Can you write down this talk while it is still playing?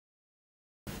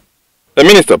The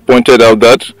minister pointed out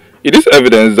that it is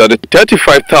evidence that the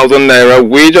 35,000 naira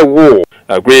wage award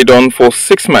agreed on for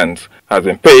 6 months has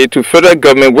been paid to federal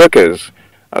government workers,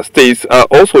 as states are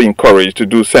also encouraged to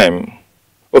do same.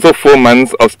 Also, 4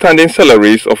 months outstanding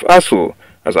salaries of ASU,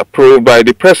 as approved by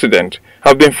the president,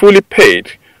 have been fully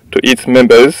paid to its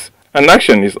members, and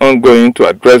action is ongoing to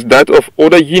address that of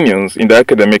other unions in the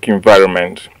academic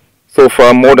environment. So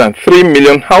far, more than 3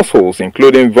 million households,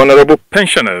 including vulnerable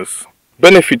pensioners,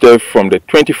 benefited from the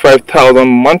 25,000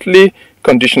 monthly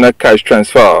conditional cash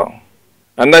transfer.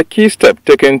 Another key step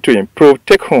taken to improve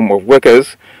take-home of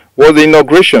workers was the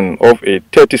inauguration of a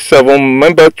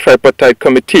 37-member tripartite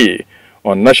committee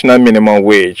on national minimum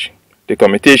wage. The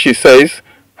committee, she says,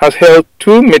 has held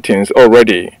 2 meetings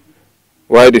already,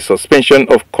 while the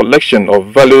suspension of collection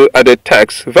of value-added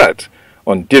tax VAT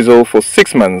on diesel for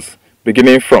 6 months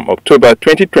beginning from October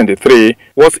 2023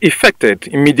 was effected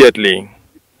immediately.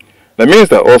 The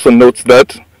minister also notes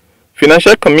that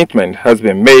financial commitment has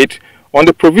been made on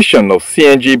the provision of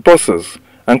CNG buses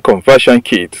and conversion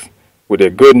kits, with a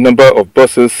good number of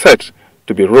buses set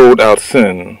to be rolled out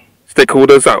soon.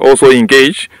 Stakeholders are also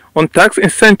engaged on tax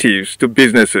incentives to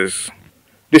businesses.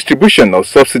 Distribution of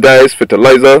subsidized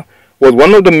fertilizer was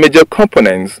one of the major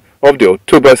components of the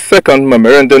October 2nd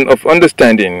Memorandum of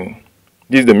Understanding.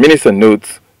 This, the minister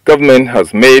notes, government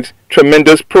has made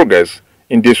tremendous progress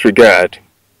in this regard.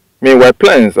 Meanwhile,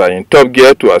 plans are in top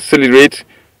gear to accelerate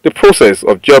the process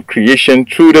of job creation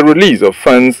through the release of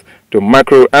funds to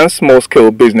micro and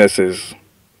small-scale businesses.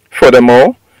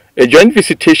 Furthermore, a joint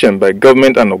visitation by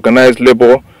government and organized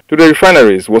labor to the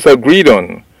refineries was agreed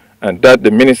on, and that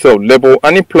the Minister of Labor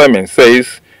and Employment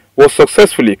says was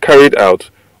successfully carried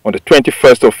out on the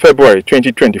 21st of February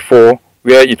 2024,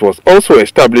 where it was also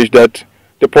established that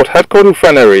the Port Harcourt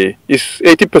refinery is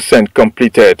 80%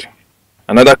 completed.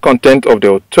 Another content of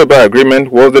the October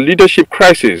agreement was the leadership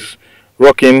crisis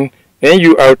rocking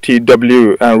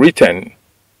NURTW and RETEN.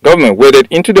 Government waded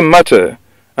into the matter,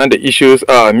 and the issues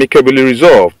are amicably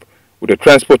resolved, with the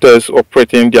transporters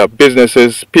operating their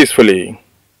businesses peacefully.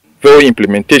 Though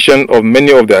implementation of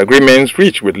many of the agreements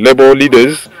reached with labor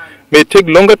leaders may take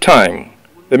longer time,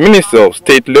 the Minister of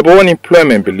State Labor and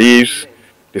Employment believes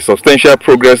the substantial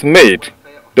progress made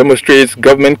demonstrates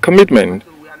government commitment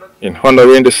in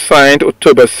honoring the signed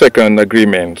October 2nd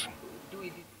agreement.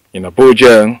 In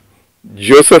Abuja,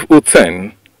 Joseph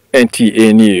Utsen,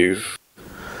 NTA News.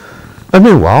 And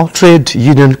meanwhile, Trade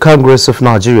Union Congress of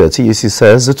Nigeria, TUC,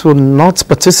 says it will not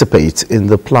participate in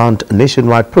the planned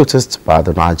nationwide protest by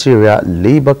the Nigeria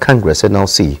Labour Congress,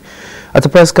 NLC. At a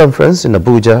press conference in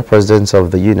Abuja, President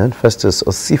of the Union, Festus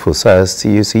Osifo, says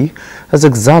TUC has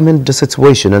examined the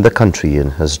situation in the country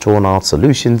and has drawn out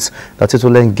solutions that it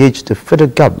will engage the federal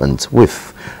government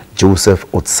with. Joseph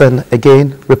Otsen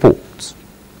again reports.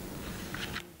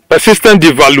 Persistent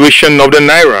devaluation of the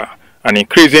naira and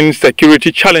increasing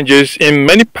security challenges in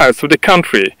many parts of the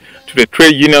country to the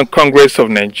Trade Union Congress of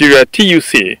Nigeria,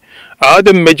 TUC, are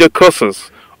the major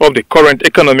causes of the current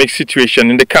economic situation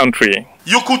in the country.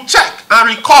 You could check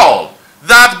and recall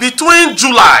that between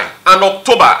July and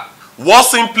October, what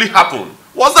simply happened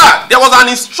was that there was an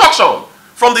instruction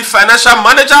from the financial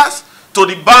managers to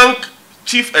the bank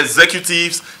chief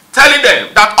executives telling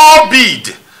them that all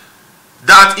bid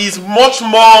that is much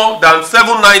more than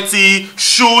 790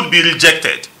 should be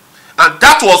rejected. And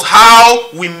that was how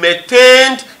we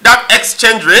maintained that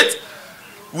exchange rate.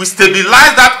 We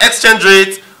stabilized that exchange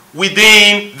rate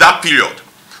within that period.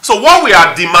 So what we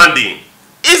are demanding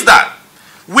is that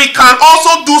we can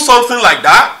also do something like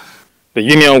that. The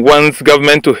union wants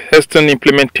government to hasten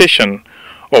implementation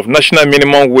of national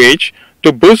minimum wage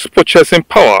to boost purchasing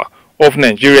power of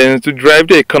Nigerians to drive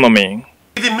the economy.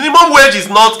 If the minimum wage is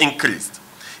not increased,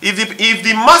 if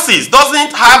the masses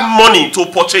doesn't have money to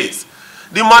purchase,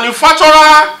 the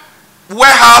manufacturer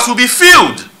warehouse will be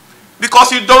filled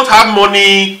because you don't have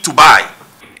money to buy.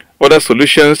 Other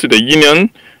solutions to the union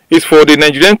is for the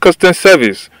Nigerian Customs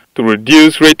Service to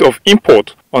reduce rate of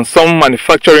import on some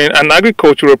manufacturing and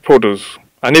agricultural produce,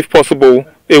 and if possible,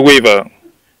 a waiver.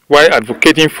 While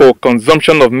advocating for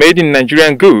consumption of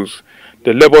made-in-Nigerian goods,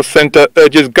 the Labour Center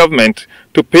urges government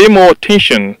to pay more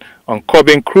attention on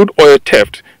curbing crude oil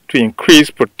theft to increase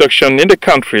production in the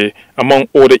country, among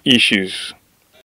other issues.